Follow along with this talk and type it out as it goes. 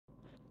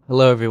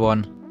Hello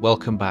everyone,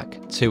 welcome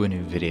back to a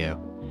new video.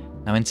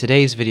 Now in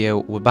today's video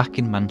we're back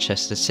in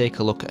Manchester to take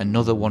a look at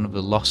another one of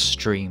the lost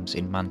streams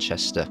in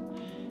Manchester.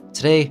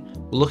 Today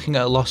we're looking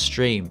at a lost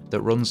stream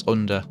that runs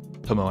under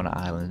Pomona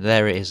Island.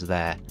 There it is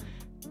there.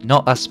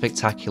 Not as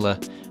spectacular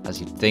as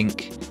you'd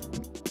think.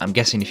 I'm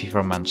guessing if you're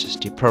from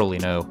Manchester you probably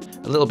know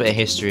a little bit of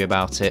history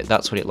about it.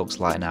 That's what it looks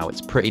like now.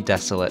 It's pretty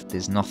desolate,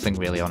 there's nothing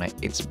really on it.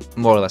 It's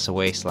more or less a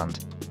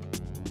wasteland.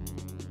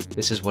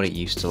 This is what it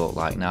used to look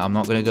like. Now, I'm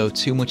not going to go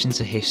too much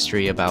into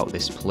history about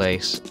this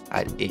place.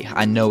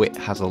 I know it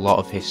has a lot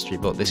of history,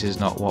 but this is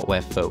not what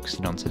we're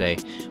focusing on today.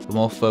 We're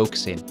more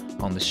focusing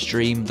on the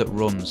stream that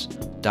runs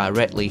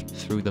directly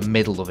through the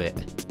middle of it.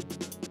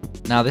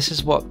 Now, this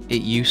is what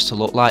it used to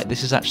look like.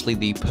 This is actually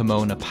the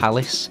Pomona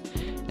Palace.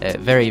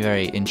 Very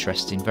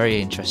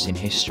interesting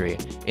history.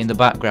 In the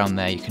background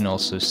there, you can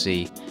also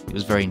see it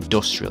was very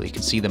industrial. You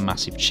can see the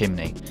massive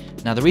chimney.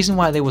 Now, the reason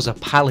why there was a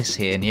palace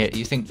here, and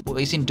you think, well,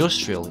 it's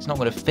industrial, it's not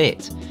going to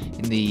fit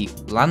in the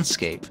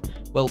landscape.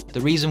 Well, the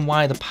reason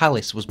why the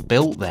palace was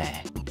built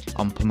there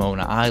on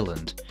Pomona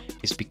Island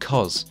is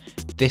because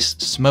this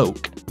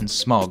smoke and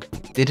smog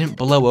didn't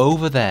blow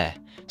over there.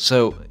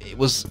 So it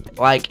was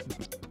like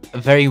a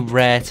very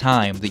rare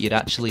time that you'd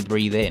actually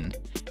breathe in,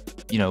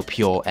 you know,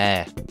 pure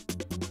air.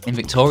 In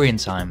Victorian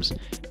times,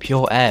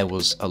 pure air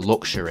was a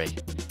luxury.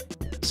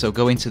 So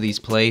going to these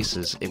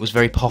places, it was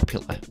very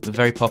popular, a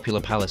very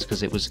popular palace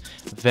because it was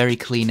very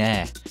clean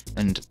air.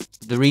 And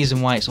the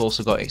reason why it's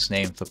also got its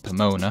name for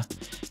Pomona,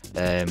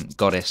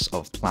 goddess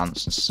of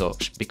plants and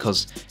such,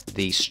 because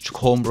the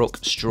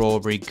Cornbrook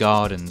strawberry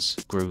gardens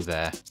grew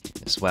there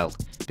as well,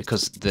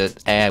 because the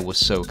air was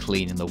so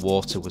clean and the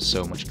water was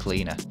so much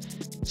cleaner.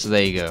 So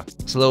there you go.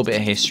 It's a little bit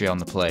of history on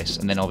the place,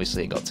 and then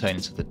obviously it got turned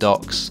into the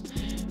docks,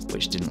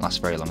 which didn't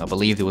last very long. I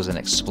believe there was an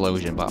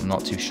explosion, but I'm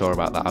not too sure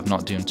about that. I've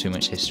not done too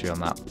much history on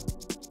that.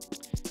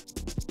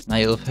 Now,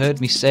 you'll have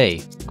heard me say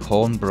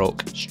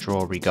Cornbrook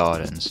Strawberry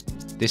Gardens.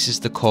 This is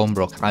the Corn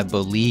Brook. I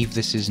believe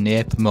this is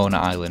near Pomona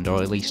Island,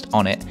 or at least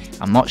on it.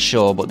 I'm not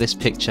sure, but this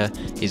picture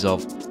is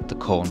of the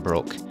Corn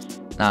Brook.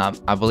 Now,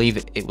 I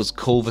believe it was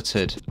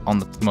culverted on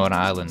the Pomona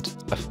Island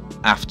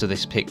after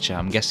this picture.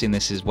 I'm guessing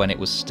this is when it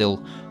was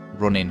still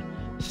running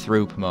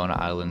through Pomona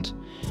Island.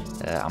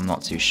 I'm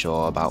not too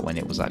sure about when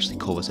it was actually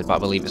culverted, but I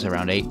believe it's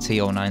around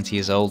 80 or 90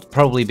 years old.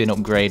 Probably been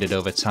upgraded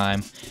over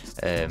time.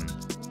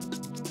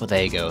 But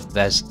there you go,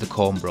 there's the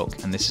Corn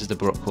Brook, and this is the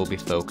brook we'll be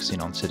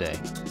focusing on today.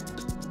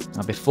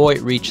 Now, before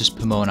it reaches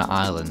Pomona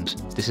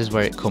Island, this is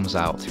where it comes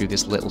out through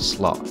this little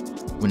slot.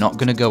 We're not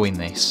going to go in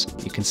this.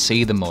 You can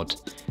see the mud.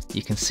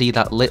 You can see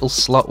that little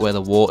slot where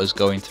the water's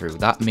going through.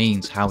 That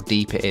means how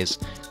deep it is.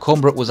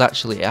 Cornbrook was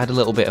actually, it had a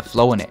little bit of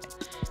flow in it.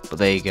 But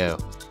there you go.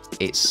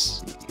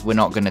 We're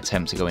not going to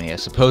attempt to go in here.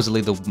 Supposedly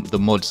the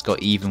mud's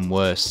got even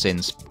worse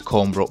since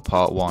Cornbrook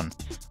Part 1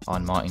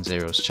 on Martin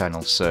Zero's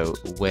channel, so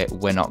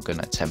we're not going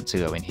to attempt to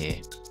go in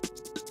here.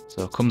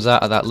 So it comes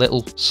out of that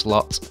little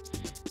slot,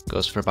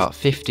 goes for about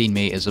 15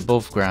 metres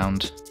above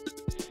ground,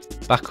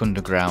 back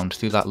underground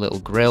through that little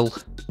grill,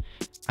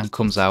 and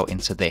comes out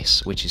into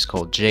this, which is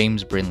called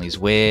Brindleys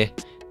Weir,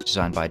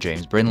 designed by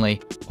James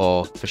Brindley,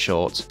 or for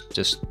short,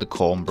 just the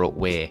Cornbrook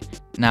Weir.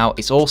 Now,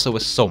 it's also a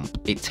sump.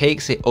 It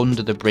takes it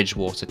under the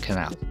BridgeWater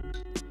Canal.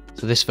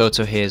 So this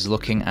photo here is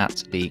looking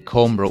at the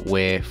Cornbrook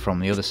Weir from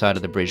the other side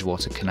of the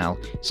BridgeWater Canal.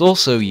 It's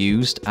also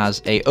used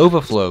as a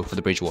overflow for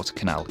the BridgeWater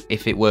Canal.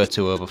 If it were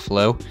to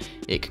overflow,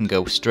 it can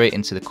go straight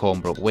into the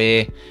Cornbrook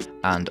Weir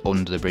and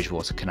under the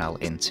BridgeWater Canal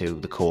into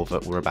the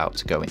culvert we're about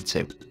to go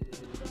into.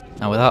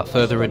 Now, without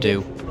further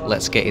ado,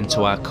 let's get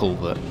into our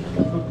culvert.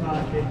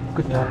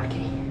 Good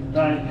parky.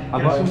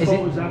 Right, is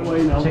it that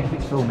way now? Check if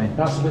it's filming.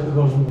 That's the bit that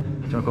goes on. Do you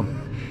want to come?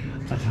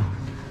 I don't.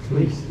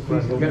 Please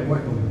don't get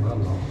wet on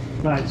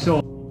the Right,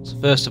 so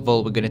first of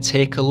all, we're going to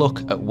take a look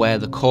at where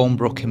the Corn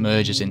Brook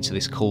emerges into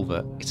this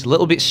culvert. It's a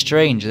little bit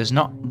strange. There's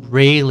not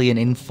really an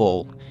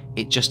infall.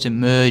 It just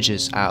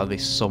emerges out of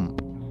this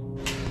sump.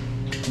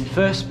 The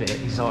first bit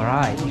is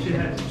alright. watch your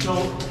head. So,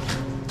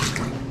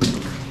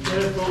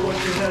 careful,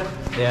 watch your head.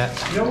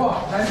 Yeah. You know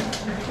what? Then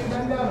you can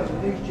bend down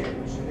on these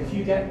chips, and if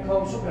you get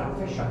close up that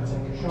fish, I'll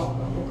take a shot.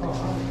 But look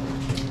alright.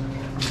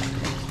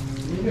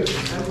 You do.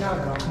 Bend down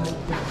and I'll come up.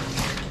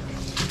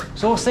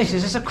 So what's this?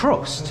 Is this a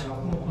crust?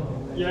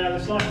 Yeah,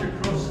 there's like a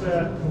crust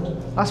there.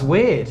 That's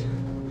weird.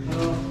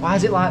 Why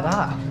is it like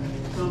that?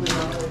 Tell me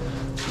about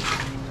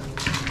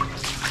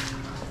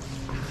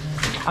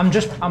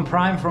it. I'm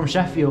prime from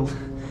Sheffield.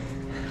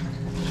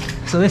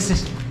 So this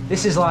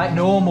is like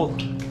normal.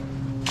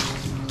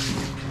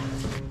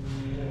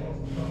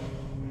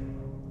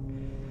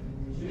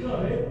 You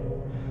got it?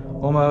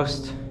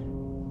 Almost.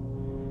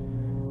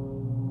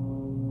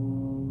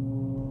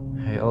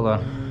 Hey, hold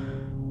on.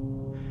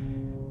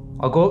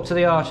 I'll go up to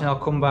the arch and I'll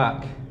come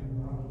back.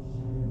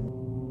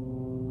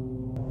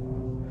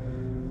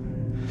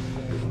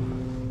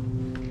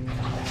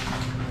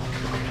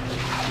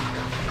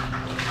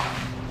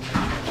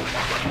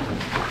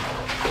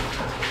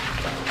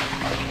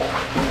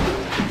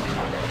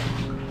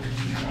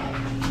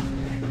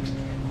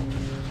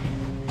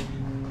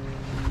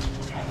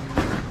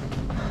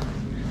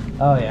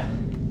 Oh yeah,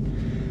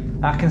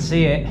 I can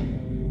see it.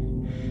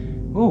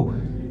 Ooh,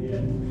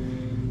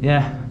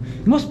 yeah.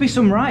 There must be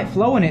some right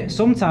flow in it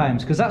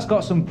sometimes, because that's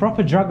got some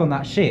proper drag on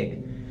that shit.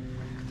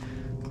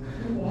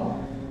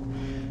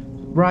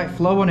 Right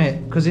flow on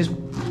it, because it's...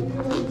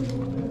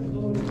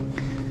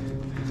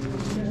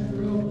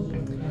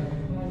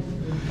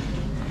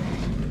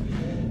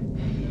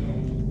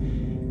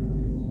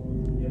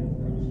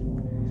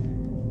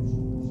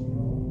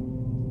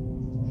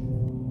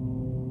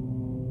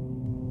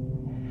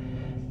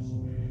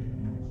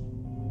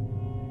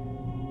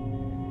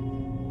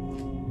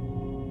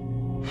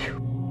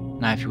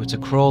 Now if you were to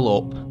crawl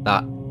up,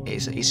 that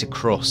it's a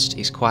crust.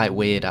 It's quite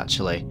weird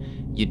actually.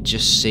 You'd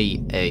just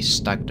see a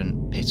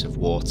stagnant pit of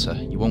water.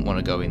 You won't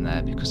want to go in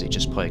there because it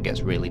just probably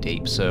gets really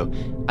deep. So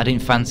I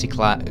didn't fancy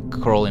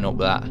crawling up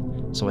that,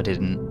 so I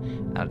didn't.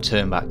 And I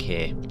turned back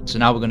here. So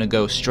now we're going to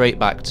go straight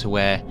back to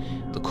where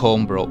the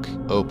Corn Brook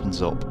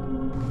opens up.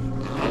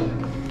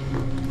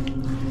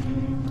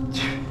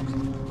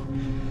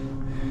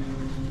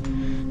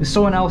 There's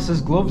someone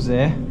else's gloves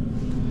here.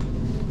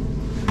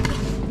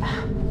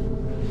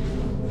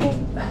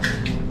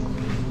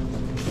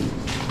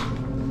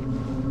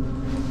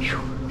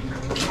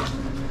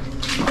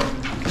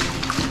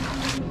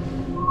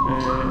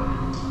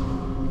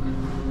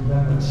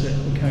 That's it.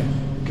 Okay.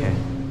 Okay.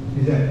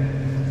 Is that?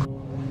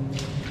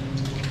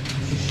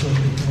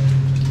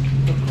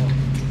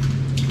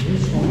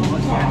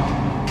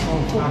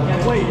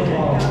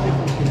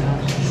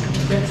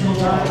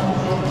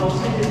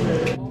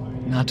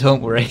 Now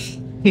don't worry,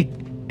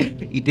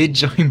 he did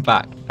join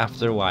back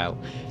after a while.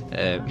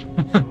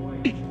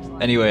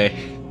 Anyway,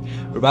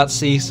 we're about to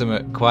see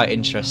something quite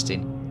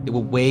interesting. There were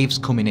waves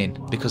coming in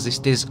because this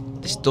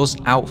does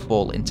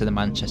outfall into the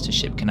Manchester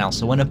Ship Canal.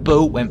 So when a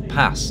boat went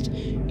past,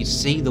 you'd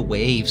see the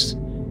waves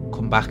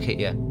come back at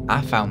you.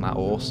 I found that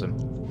awesome.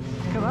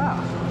 Look at that.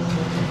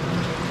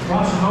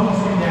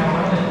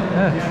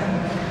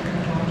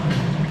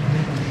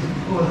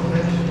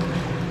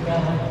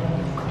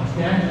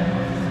 Yeah.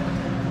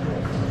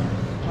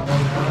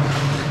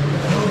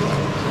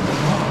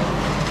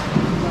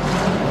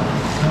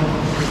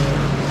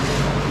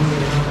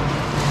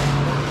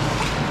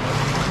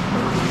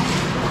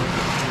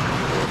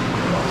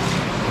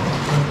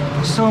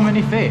 So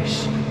many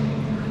fish.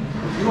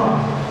 You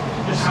are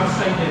just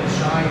outside the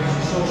side,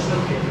 it's so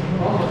slicky.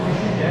 All the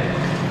fish are dead.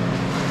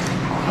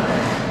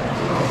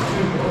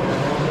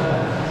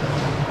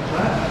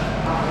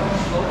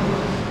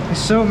 There's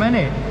so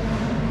many.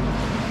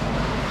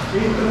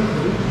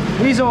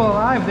 These are all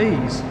alive,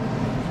 these.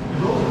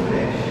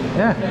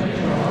 Yeah.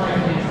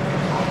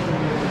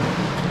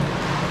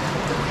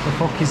 The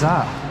fuck is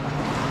that?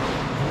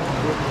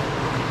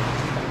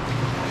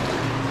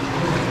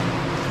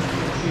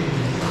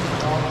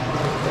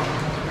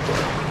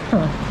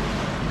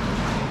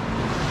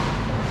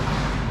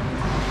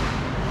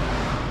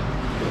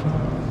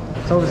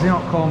 It's obviously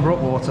not Cornbrook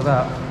water,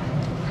 that.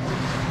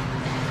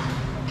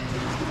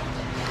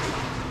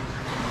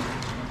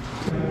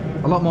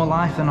 A lot more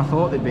life than I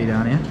thought there'd be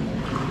down here.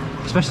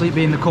 Especially it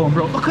being the Corn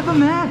Brook. Look at them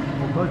there!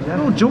 Oh God, yeah.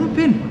 They're all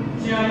jumping.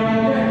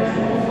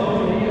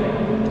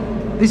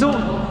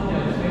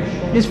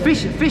 There's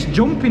fish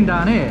jumping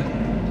down here.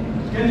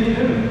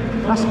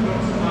 That's...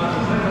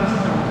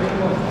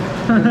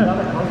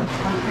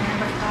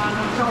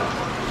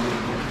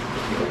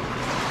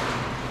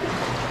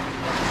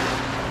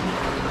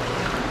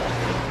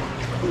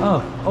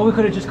 Oh, we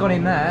could have just gone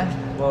in there.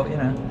 Well, you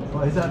know.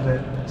 What is that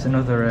bit? It's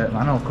another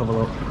manhole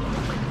cover up.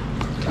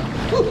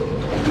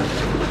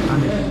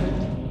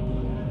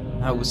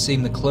 Now it would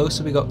seem the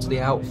closer we got to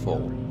the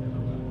outfall,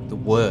 the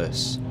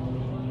worse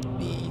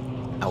the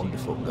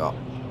underfoot got.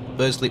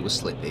 Firstly, it was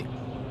slippy.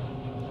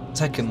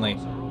 Secondly,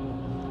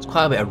 it's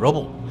quite a bit of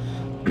rubble.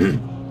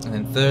 And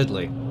then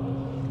thirdly,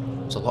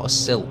 there's a lot of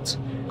silt.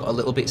 Got a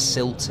little bit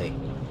silty.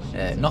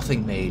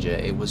 Nothing major,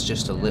 it was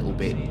just a little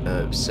bit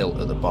of silt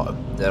at the bottom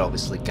that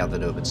obviously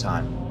gathered over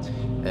time,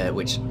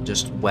 which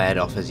just weared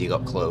off as you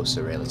got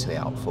closer really to the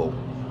outfall.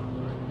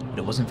 But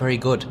it wasn't very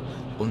good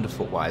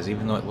underfoot wise,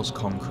 even though it was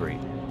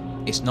concrete.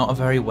 It's not a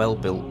very well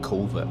built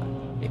culvert,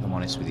 if I'm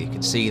honest with you. You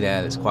can see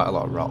there's quite a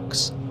lot of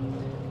rocks.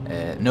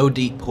 No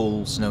deep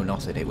pools, no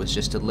nothing. It was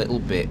just a little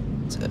bit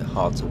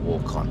hard to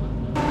walk on.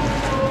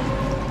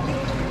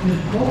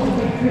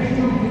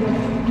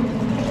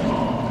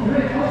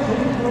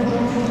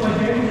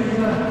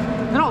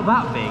 They're not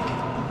that big.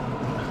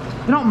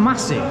 They're not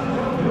massive.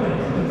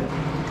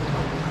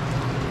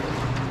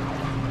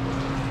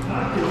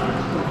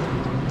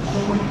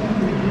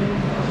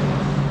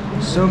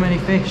 So many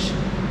fish.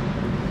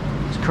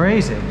 It's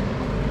crazy.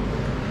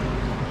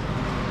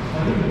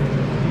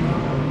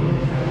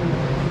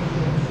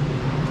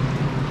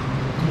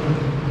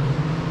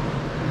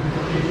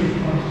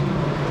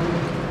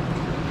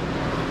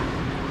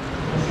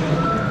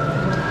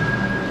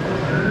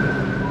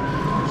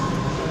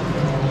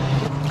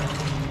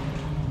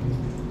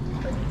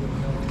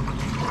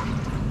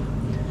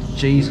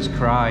 Jesus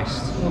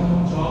Christ.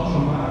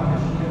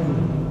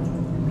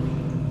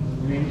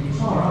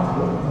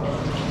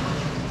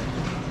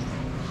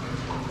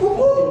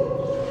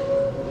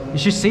 You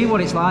should see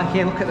what it's like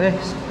here, look at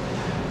this.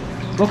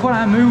 Look when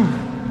I move.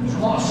 There's a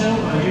lot of silt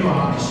where you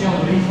are, you see all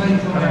the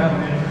reclaims coming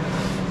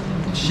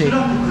out. Shit. You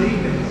don't have to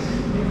clean this.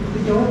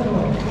 You don't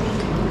know.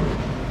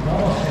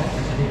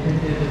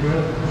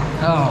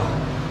 Oh,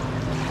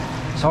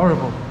 it's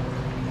horrible.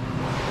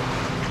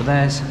 But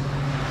there's...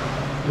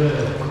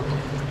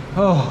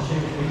 Oh,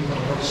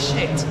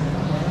 shit.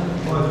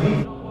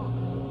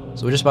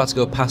 So we're just about to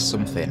go past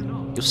something.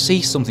 You'll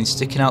see something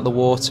sticking out the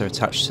water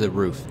attached to the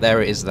roof.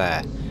 There it is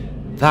there.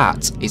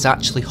 That is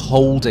actually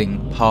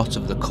holding part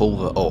of the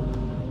culvert up.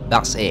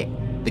 That's it.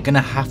 They're going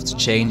to have to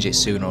change it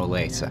sooner or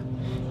later.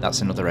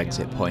 That's another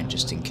exit point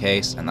just in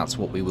case, and that's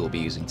what we will be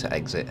using to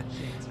exit.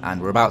 And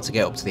we're about to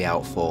get up to the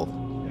outfall.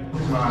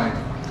 Right.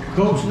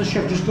 Go up to the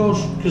ship, just go,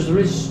 because there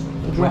is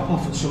a drop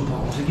off at some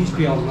point. I think it's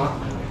beyond that.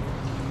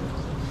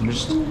 I'm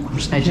just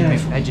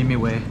edging me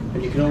way.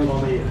 And you can hold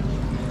on here.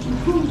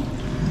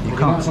 You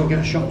might as well get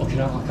a shot looking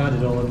out like I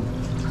did all them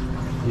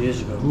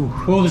years ago. Ooh.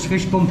 Oh, there's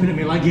fish bumping at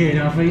me leg here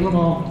now, I feel them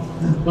all.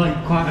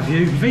 Like quite a few.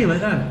 You feel it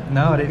then?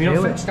 No, I didn't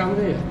feel it. Stand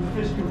here.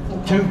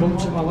 2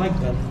 bumps at my leg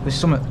then. There's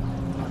something.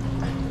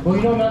 Well,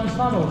 you know about the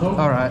paddles, don't you?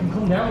 Alright. You can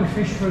come down with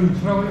fish food,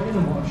 throw it in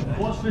and watch it.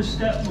 What's the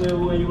step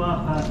where you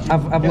are parked?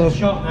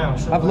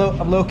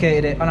 I've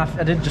located it, and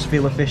I did just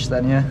feel a fish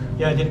then, yeah.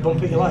 Yeah, did it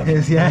bump at your leg?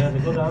 Yeah.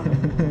 They're good, aren't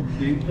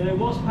they?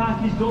 What's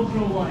Parky's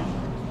GoPro like?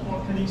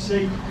 What can he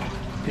see? You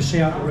can see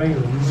out the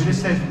railings. It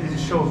just says it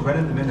shows red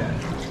at the minute.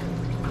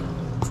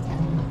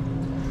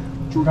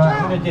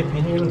 Right, I'm going to dip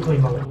in here and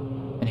clean my lip.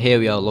 And here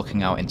we are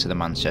looking out into the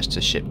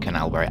Manchester Ship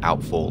Canal where it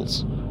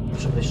outfalls.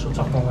 Some of this stuff's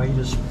off my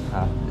waders.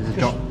 There's a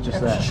drop just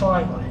there. Just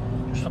slightly.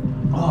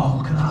 Oh,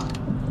 look at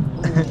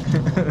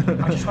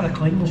that. I just want to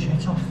clean the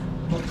shit off.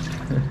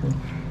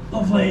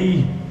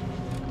 Lovely.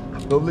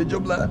 Lovely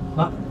job there.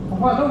 Well,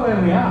 I don't know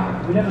where we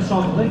are. We never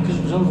saw the link because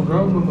it was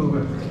overgrown when we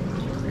were.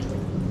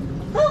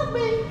 Help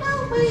me,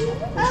 help me.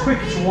 It's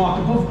quicker to walk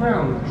above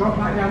ground, drop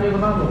back down the other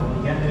manhole, and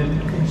you get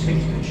the 6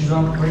 pictures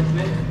on the bridge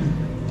bit.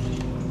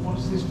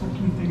 What's this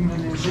fucking thing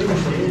then?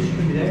 Seriously, it is. You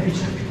can be there every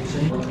second,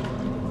 see?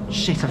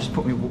 Shit, I've just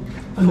put me...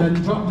 And then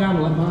drop down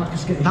and let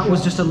Marcus get his That was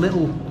shot. just a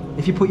little...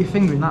 If you put your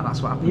finger in that,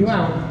 that's what happens. You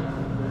out?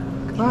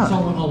 Look at It's that.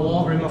 all got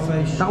water in my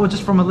face. That was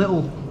just from a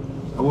little...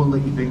 I won't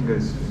lick your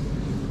fingers.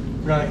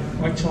 Right,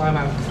 wait till I'm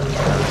out.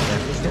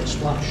 Just get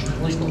splashed.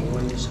 At least not the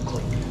way it's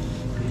clean.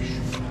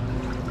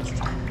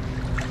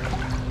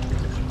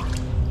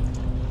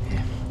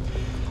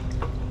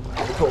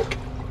 Fuck.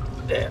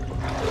 There.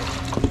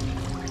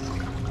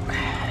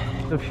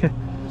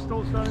 Just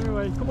don't stand in your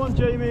way. Come on,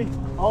 Jamie.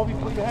 Oh, you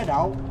put your head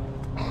out.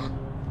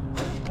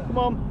 Come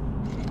on.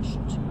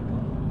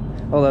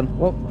 Hold on.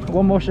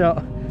 One more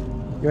shot.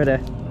 You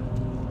ready?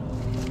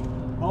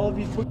 All of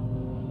you put...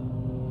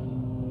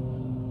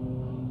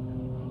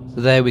 So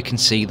there we can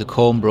see the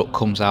Cornbrook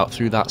comes out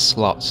through that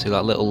slot, through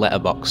that little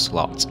letterbox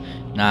slot.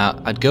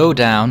 Now I'd go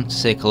down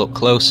to take a look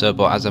closer,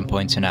 but as I'm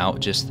pointing out,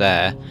 just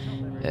there,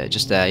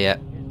 yeah,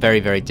 very,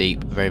 very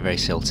deep, very, very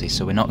silty.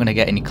 So we're not going to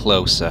get any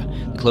closer.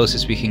 The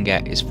closest we can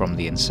get is from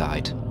the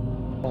inside. To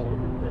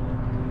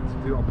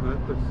do it on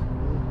purpose.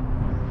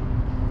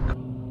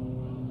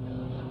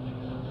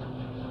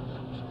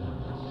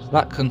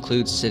 That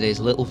concludes today's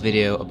little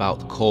video about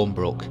the Corn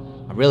Brook.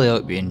 I really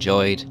hope you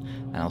enjoyed,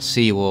 and I'll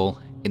see you all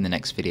in the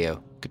next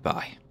video.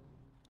 Goodbye.